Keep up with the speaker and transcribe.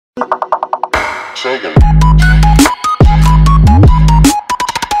Sagan.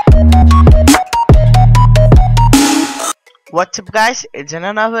 What's up guys, it's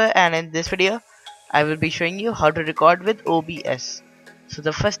Zenanov and in this video I will be showing you how to record with OBS. So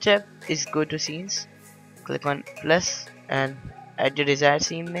the first step is go to scenes, click on plus and add your desired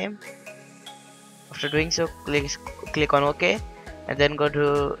scene name. After doing so click on OK and then go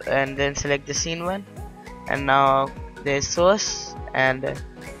to and then select the scene one, and now there's source and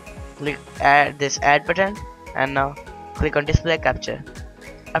click add this add button and now click on display capture.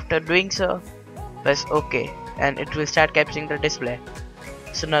 After doing so press OK and it will start capturing the display.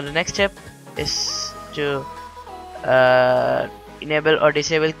 So now the next step is to enable or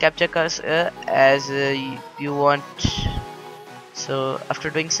disable capture cursor as you want. So after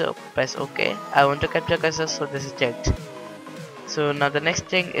doing so press OK. I want to capture cursor, so this is checked. So now the next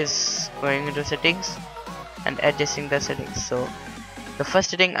thing is going into settings and adjusting the settings. So the first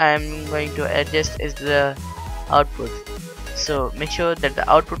setting I am going to adjust is the output. So make sure that the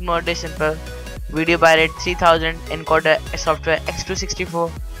output mode is simple: video bitrate 3000, encoder software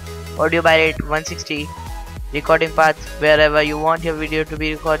x264, audio bitrate 160, recording path wherever you want your video to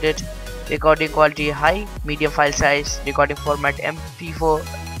be recorded, recording quality high, medium file size, recording format MP4,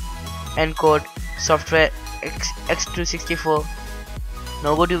 encode software x264.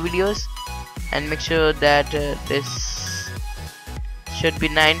 Now go to videos and make sure that this should be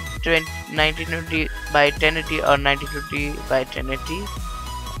 1920 by 1080 or 1920 by 1080.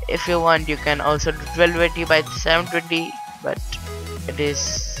 If you want you can also do 1280 by 720, but it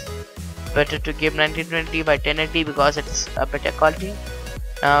is better to give 1920 by 1080 because it's a better quality.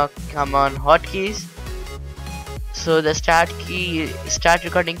 Now come on hotkeys. So the start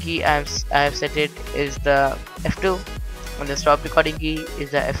recording key I have set it is the F2 and the stop recording key is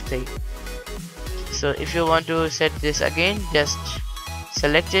the F3. So if you want to set this again, just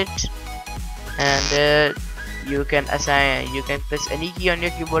select it and you can press any key on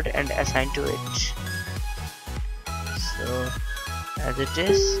your keyboard and assign to it. So as it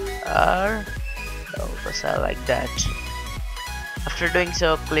is R, like that. After doing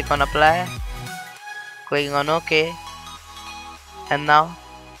so click on apply, clicking on OK, and now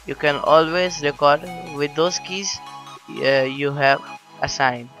you can always record with those keys you have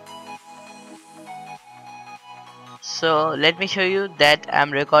assigned. So let me show you that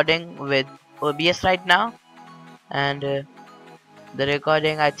I'm recording with OBS right now, and the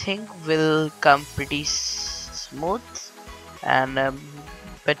recording I think will come pretty smooth and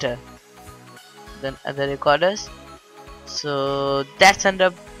better than other recorders. So that's end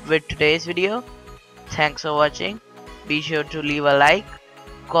up with today's video. Thanks for watching. Be sure to leave a like,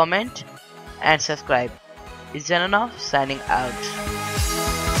 comment and subscribe. It's Zenanov signing out.